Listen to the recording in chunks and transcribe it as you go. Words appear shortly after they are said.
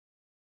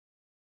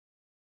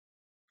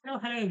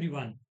Hello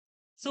everyone.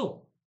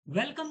 So,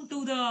 welcome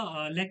to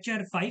the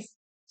lecture 5.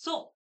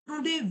 So,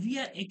 today we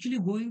are actually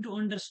going to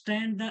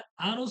understand the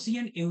ROC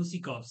and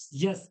AUC curves.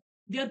 Yes,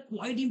 they are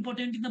quite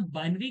important in the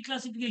binary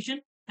classification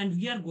and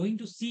we are going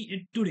to see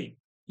it today.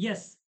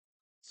 Yes.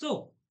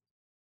 So,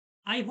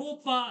 I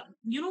hope,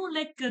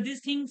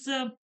 these things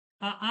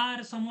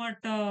are somewhat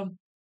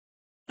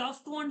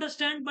tough to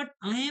understand, but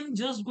I am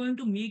just going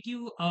to make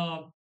you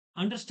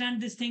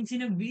understand these things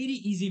in a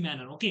very easy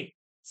manner. Okay.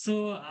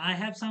 So I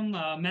have some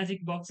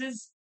magic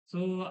boxes.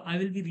 So I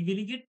will be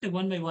revealing it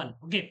one by one.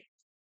 Okay.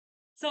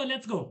 So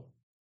let's go.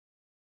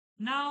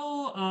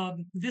 Now,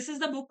 this is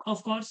the book,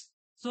 of course.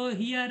 So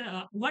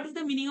here, what is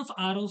the meaning of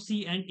ROC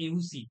and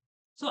AUC?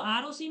 So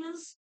ROC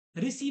means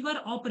receiver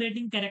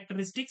operating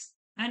characteristics,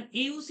 and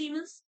AUC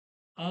means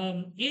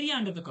area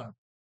under the curve.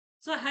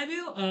 So have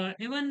you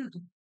even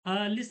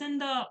listened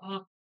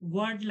the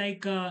word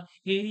like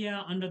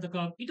area under the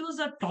curve? It was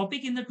a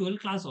topic in the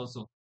 12th class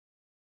also.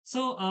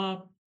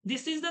 So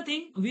this is the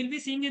thing. We'll be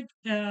seeing it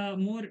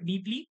more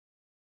deeply.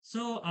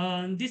 So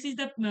this is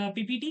the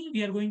PPT.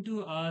 We are going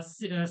to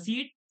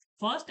see it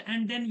first,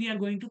 and then we are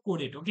going to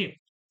code it. Okay.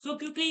 So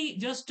quickly,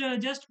 just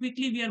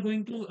quickly, we are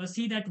going to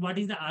see that what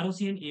is the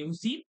ROC and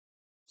AUC.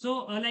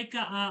 So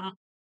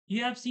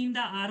you have seen the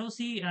ROC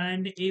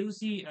and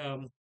AUC.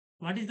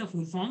 What is the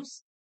full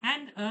forms?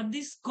 And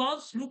these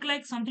curves look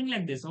like something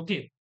like this.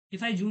 Okay.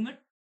 If I zoom it,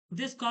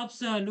 these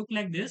curves look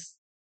like this.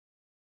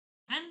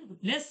 And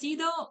let's see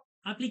the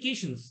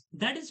applications.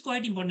 That is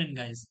quite important,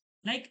 guys.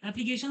 Like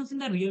applications in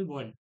the real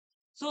world.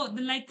 So, in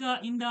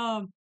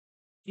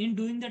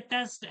doing the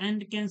test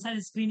and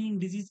cancer screening,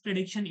 disease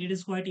prediction, it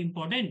is quite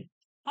important.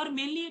 Or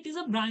mainly, it is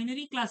a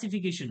binary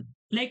classification,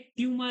 like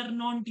tumor,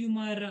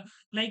 non-tumor,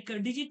 like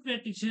disease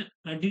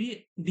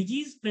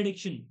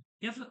prediction,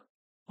 if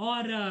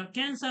or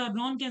cancer,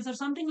 non-cancer,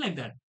 something like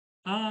that.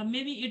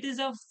 Maybe it is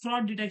a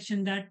fraud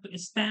detection, that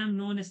spam,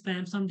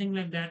 non-spam, something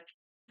like that,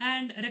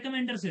 and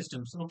recommender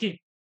systems. Okay,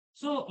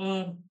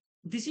 so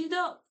this is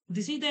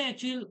the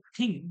actual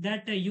thing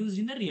that used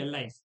in the real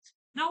life.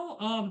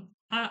 Now,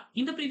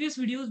 in the previous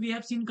videos, we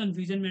have seen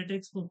confusion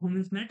matrix,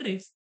 performance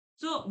matrix.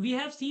 So we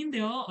have seen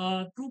there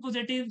true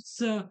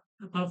positives,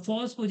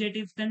 false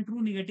positives, then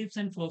true negatives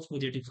and false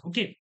positives.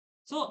 Okay.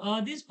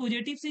 So these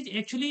positives is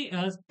actually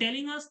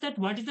telling us that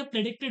what is the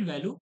predicted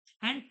value,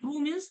 and true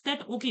means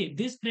that okay,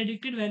 this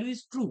predicted value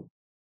is true.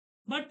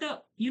 But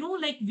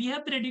like we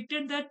have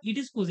predicted that it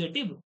is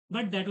positive,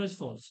 but that was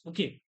false.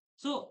 Okay.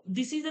 So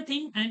this is the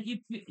thing, and if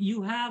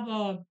you have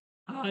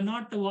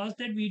not watched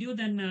that video,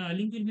 then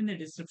link will be in the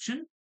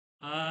description.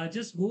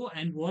 Just go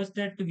and watch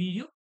that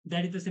video.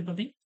 That is the simple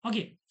thing.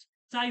 Okay.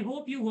 So I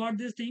hope you got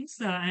these things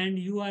and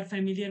you are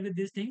familiar with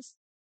these things.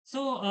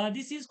 So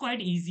this is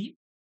quite easy.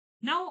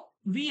 Now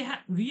we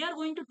are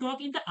going to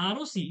talk in the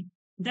ROC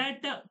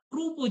that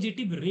true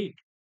positive rate.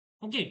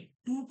 Okay,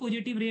 true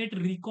positive rate,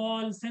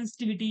 recall,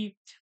 sensitivity.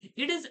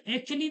 It is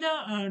actually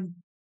the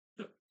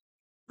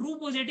true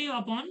positive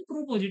upon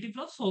true positive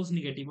plus false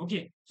negative.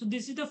 Okay, so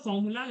this is the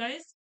formula,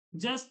 guys.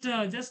 Just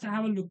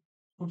have a look.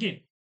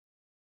 Okay,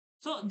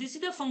 so this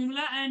is the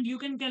formula, and you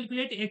can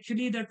calculate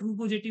actually the true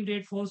positive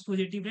rate, false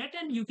positive rate,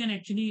 and you can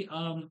actually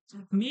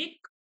make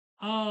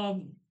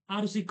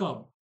ROC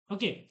curve.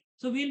 Okay,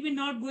 so we'll be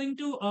not going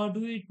to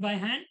do it by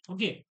hand.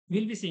 Okay,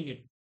 we'll be seeing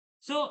it.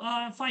 So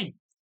fine,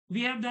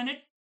 we have done it.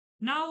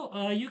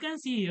 Now you can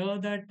see here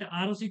that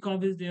ROC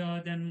curve is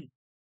there. Then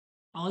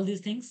all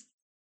these things.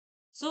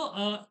 So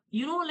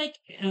like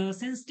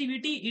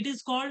sensitivity, it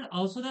is called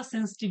also the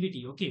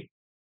sensitivity. Okay,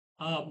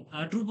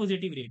 true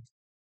positive rate.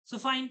 So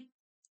fine,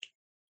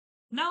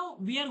 now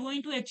we are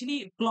going to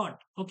actually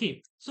plot.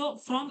 Okay. So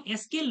from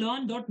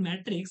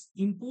sklearn.matrix,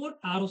 import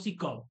ROC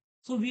curve.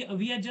 So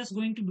we are just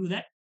going to do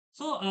that.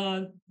 So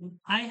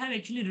I have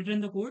actually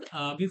written the code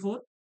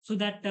before, so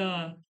that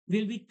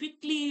we'll be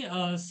quickly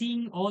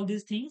seeing all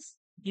these things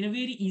in a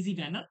very easy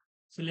manner.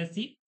 So let's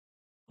see.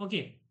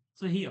 Okay.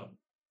 So here,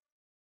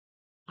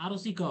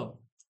 ROC curve.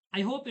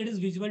 I hope it is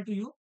visible to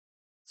you.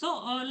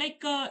 So,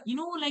 like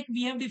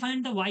we have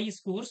defined the Y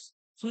scores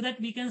so that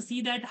we can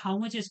see that how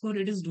much score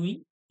it is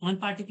doing on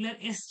particular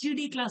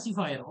SGD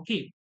classifier.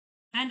 Okay.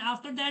 And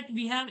after that,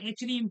 we have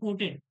actually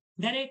imported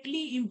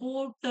directly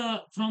import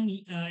from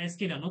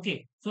sklearn.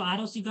 Okay. So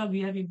ROC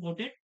we have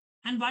imported,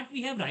 and what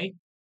we have, right?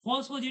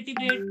 False positive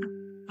rate,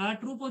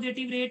 true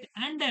positive rate,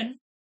 and then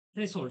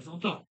thresholds.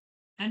 Okay.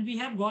 And we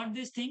have got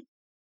this thing.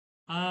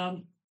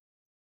 Um,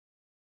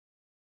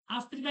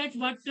 After that,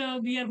 what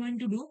we are going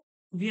to do,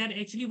 we are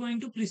actually going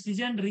to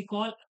precision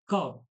recall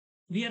curve.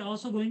 We are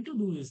also going to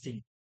do this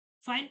thing.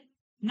 Fine.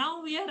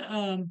 Now we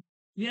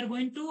are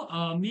going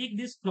to make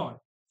this plot.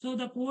 So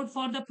the code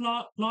for the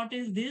plot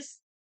is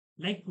this.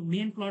 Like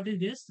main plot is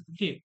this.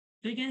 Okay.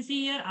 So you can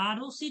see here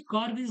ROC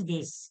curve is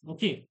this.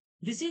 Okay.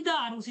 This is the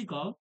ROC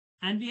curve,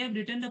 and we have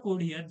written the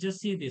code here. Just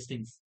see these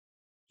things.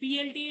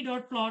 PLT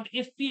dot plot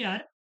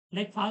FPR,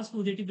 like false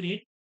positive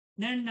rate,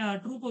 then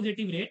true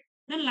positive rate,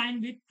 then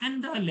line width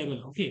and the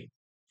level. Okay.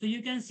 So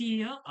you can see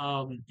here,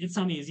 it's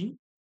amazing.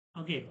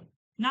 Okay.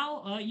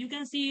 Now you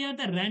can see here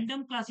the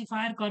random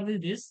classifier curve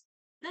is this.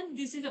 Then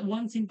this is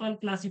one simple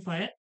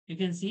classifier you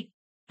can see,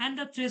 and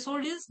the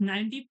threshold is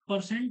 90%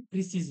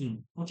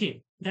 precision.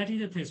 Okay, that is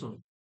the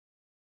threshold.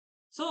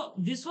 So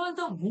this was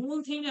the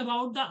whole thing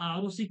about the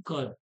ROC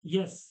curve.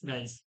 Yes,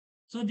 guys.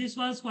 So this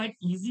was quite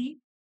easy.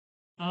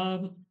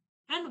 Um,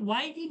 and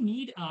why we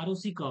need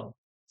ROC curve?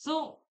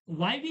 So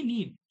why we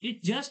need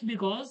it? Just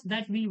because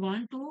that we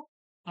want to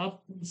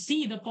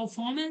see the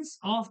performance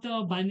of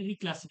the binary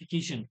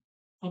classification.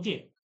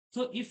 Okay.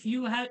 So if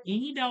you have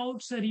any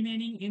doubts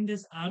remaining in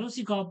this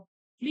ROC curve,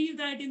 please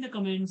write in the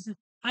comments.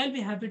 I'll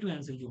be happy to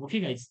answer you. Okay,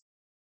 guys.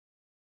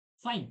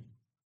 Fine.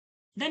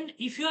 Then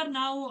if you are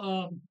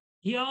now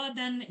here,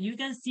 then you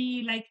can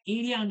see like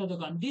area under the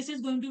curve. This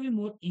is going to be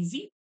more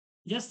easy.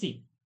 Just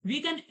see.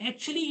 We can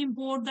actually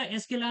import the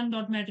sklearn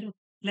dot matrix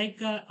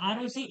like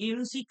ROC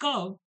AUC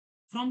curve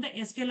from the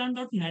sklearn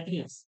dot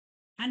matrix,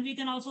 and we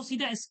can also see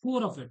the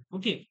score of it.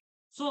 Okay.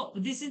 So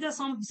this is the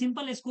some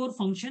simple score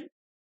function.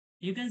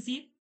 You can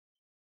see.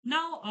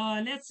 Now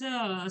let's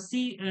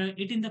see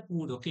it in the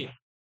code. Okay.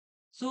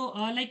 So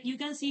like you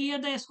can see here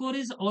the score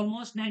is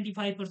almost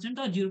 95%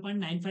 or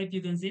 0.95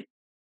 you can say.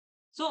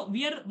 So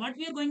we are what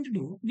we are going to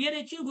do, we are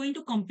actually going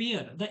to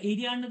compare the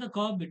area under the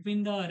curve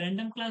between the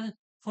random class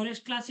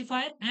forest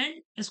classifier and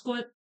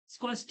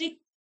stochastic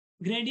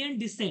gradient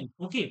descent.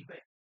 Okay.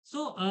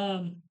 So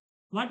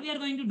what we are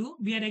going to do,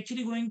 we are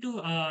actually going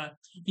to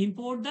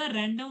import the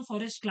random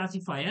forest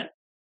classifier,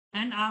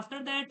 and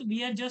after that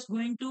we are just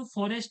going to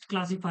forest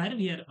classifier.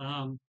 We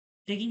are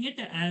taking it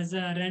as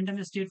a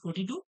random state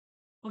 42.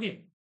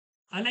 Okay.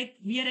 Like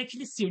we are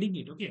actually seeding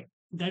it. Okay.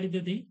 That is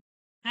the thing.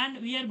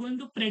 And we are going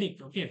to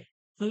predict. Okay.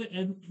 So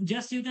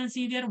just you can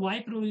see there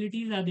y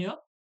probabilities are there.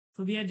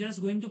 So we are just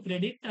going to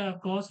predict,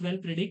 cross well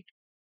predict.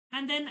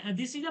 And then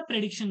this is the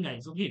prediction,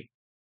 guys. Okay.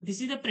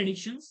 This is the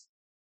predictions.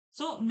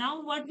 So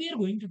now what we are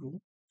going to do,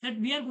 that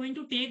we are going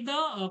to take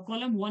the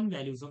column 1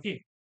 values.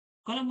 Okay.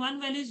 Column 1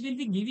 values will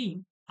be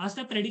giving us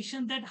the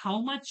prediction that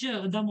how much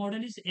the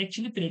model is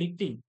actually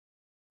predicting.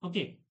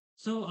 Okay.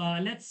 So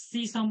let's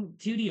see some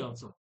theory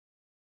also.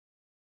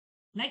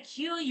 Like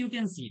here you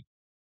can see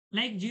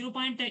like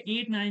 0.89,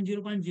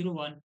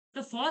 0.01.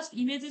 The first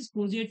image is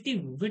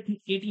positive with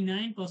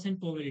 89%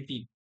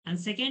 probability, and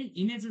second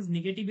image is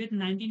negative with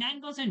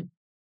 99%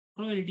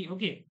 probability.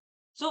 Okay,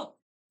 so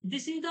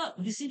this is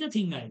the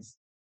thing, guys.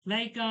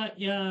 Like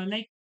yeah,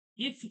 like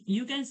if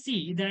you can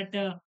see that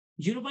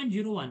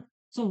 0.01,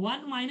 so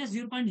 1 minus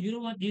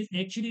 0.01 is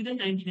actually the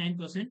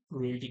 99%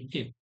 probability.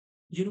 Okay,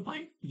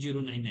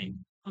 0.099.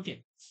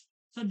 Okay,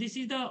 so this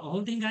is the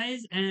whole thing,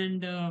 guys,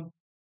 and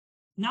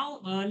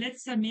now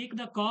let's make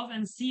the curve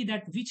and see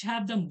that which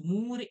have the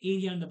more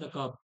area under the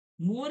curve.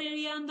 More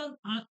area on the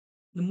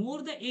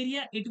more the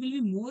area, it will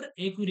be more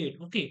accurate.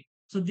 Okay,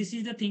 so this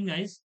is the thing,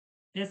 guys.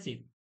 That's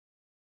it.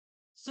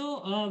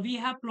 So we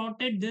have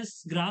plotted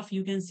this graph.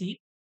 You can see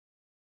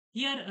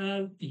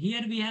here.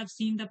 Here we have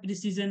seen the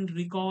precision,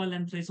 recall,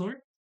 and threshold.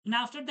 And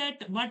after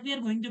that, what we are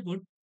going to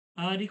put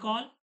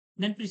recall,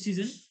 then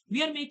precision.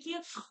 We are making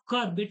a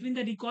curve between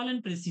the recall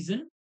and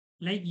precision.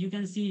 Like you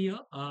can see here,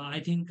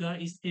 I think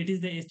it is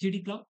the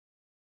SGD curve.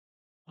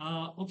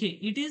 Okay,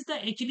 it is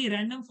the actually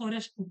random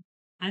forest,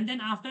 and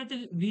then after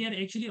the we are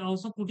actually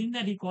also putting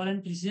the recall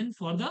and precision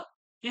for the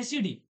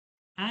SGD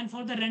and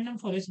for the random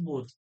forest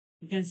both.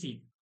 You can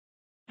see,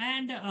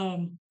 and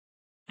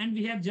and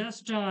we have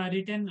just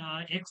written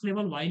x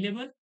level, y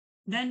level.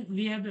 Then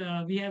we have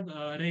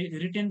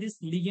written this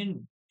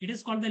ligand. It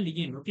is called the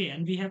ligand. Okay,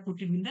 and we have put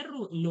it in the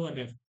lower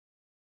left.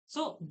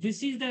 So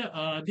this is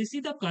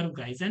the curve,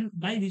 guys, and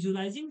by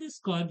visualizing this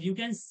curve, you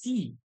can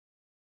see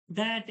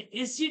that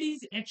SGD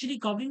is actually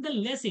covering the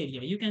less area.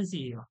 You can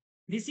see here.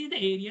 This is the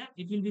area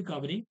it will be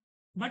covering,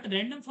 but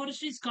random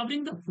forestry is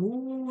covering the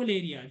whole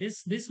area.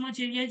 This much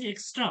area is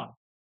extra.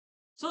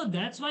 So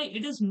that's why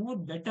it is more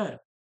better.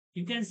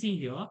 You can see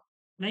here,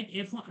 like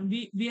if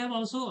we have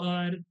also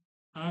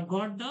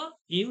got the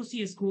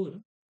AUC score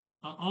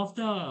of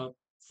the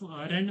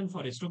random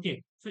forest.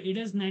 Okay, so it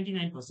is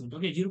 99%.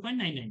 Okay,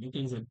 0.99. You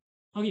can say.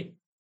 Okay,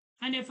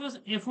 and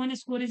F1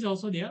 score is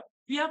also there.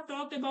 We have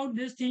talked about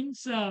these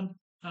things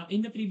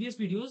in the previous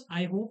videos.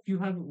 I hope you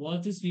have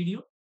watched this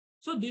video.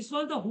 So this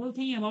was the whole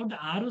thing about the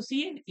ROC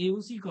and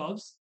AOC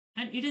curves,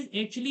 and it is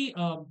actually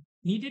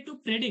needed to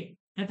predict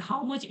that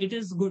how much it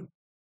is good.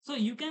 So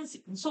you can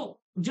see, so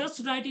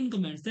just write in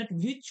comments that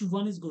which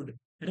one is good,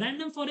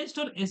 random forest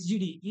or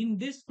SGD in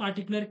this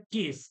particular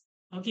case.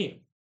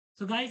 Okay.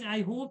 So guys,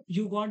 I hope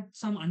you got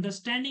some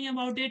understanding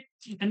about it.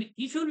 And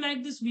if you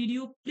like this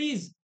video,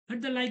 please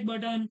hit the like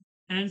button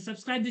and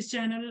subscribe this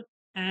channel,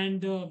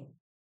 and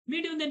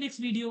meet you in the next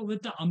video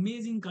with the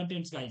amazing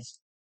contents, guys.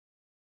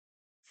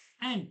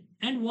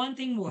 And one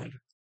thing more,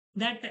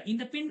 that in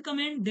the pinned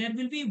comment there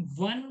will be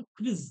one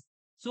quiz.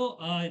 So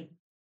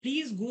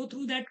please go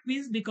through that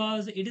quiz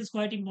because it is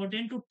quite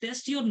important to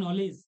test your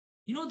knowledge.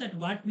 You know that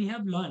what we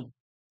have learned.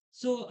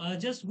 So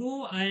just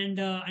go and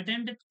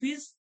attempt that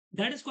quiz.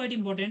 That is quite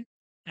important.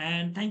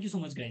 And thank you so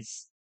much,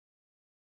 guys.